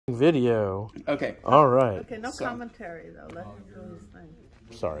video. Okay. All right. Okay, no commentary though. Let him do his thing.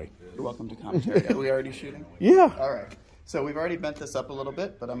 Sorry. You're welcome to commentary. Are we already shooting? Yeah. All right. So we've already bent this up a little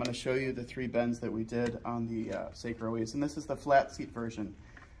bit, but I'm going to show you the 3 bends that we did on the Sacroease, and this is the flat seat version.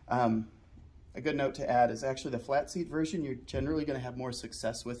 A good note to add is actually the flat seat version you're generally going to have more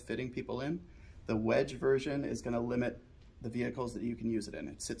success with fitting people in. The wedge version is going to limit the vehicles that you can use it in.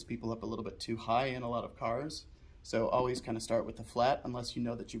 It sits people up a little bit too high in a lot of cars. So always kind of start with the flat unless you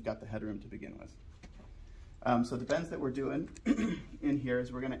know that you've got the headroom to begin with. So the bends that we're doing in here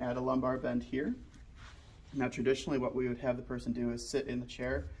is we're going to add a lumbar bend here. Now traditionally what we would have the person do is sit in the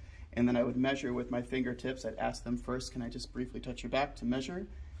chair, and then I would measure with my fingertips. I'd ask them first, can I just briefly touch your back to measure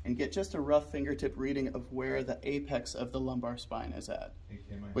and get just a rough fingertip reading of where the apex of the lumbar spine is at,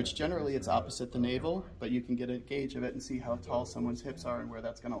 which generally it's opposite the navel, but you can get a gauge of it and see how tall someone's hips are and where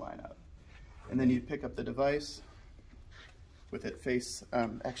that's going to line up. And then you pick up the device with it face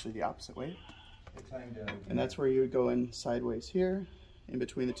actually the opposite way. And that's where you would go in sideways here, in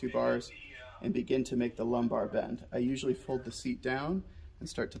between the 2 bars, and begin to make the lumbar bend. I usually fold the seat down and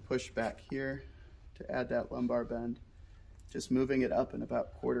start to push back here to add that lumbar bend, just moving it up in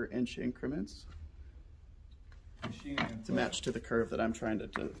about 1/4 inch increments to match to the curve that I'm trying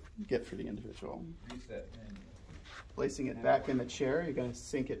to get for the individual. Placing it back in the chair, you're going to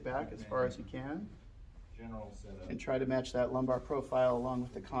sink it back as far as you can and try to match that lumbar profile along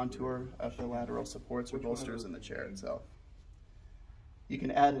with the contour of the lateral supports or bolsters in the chair itself. You can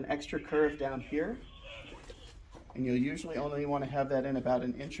add an extra curve down here, and you'll usually only want to have that in about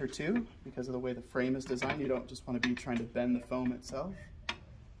 1 inch or 2 because of the way the frame is designed. You don't just want to be trying to bend the foam itself.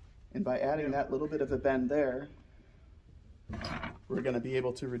 And by adding that little bit of a bend there, we're going to be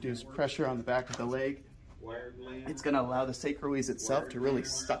able to reduce pressure on the back of the leg. It's going to allow the Sacroease itself to really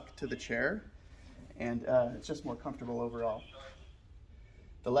suck to the chair, and it's just more comfortable overall.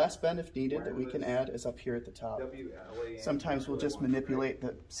 The last bend, if needed, that we can add is up here at the top. Sometimes we'll just manipulate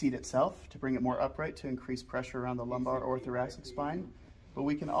the seat itself to bring it more upright to increase pressure around the lumbar or thoracic spine, but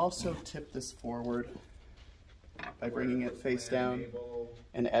we can also tip this forward by bringing it face down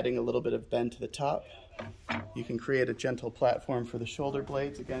and adding a little bit of bend to the top. You can create a gentle platform for the shoulder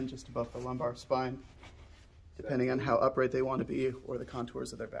blades, again just above the lumbar spine, depending on how upright they want to be or the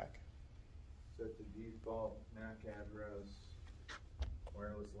contours of their back. Set the default MAC address,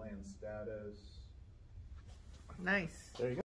 wireless LAN status. Nice. There you go.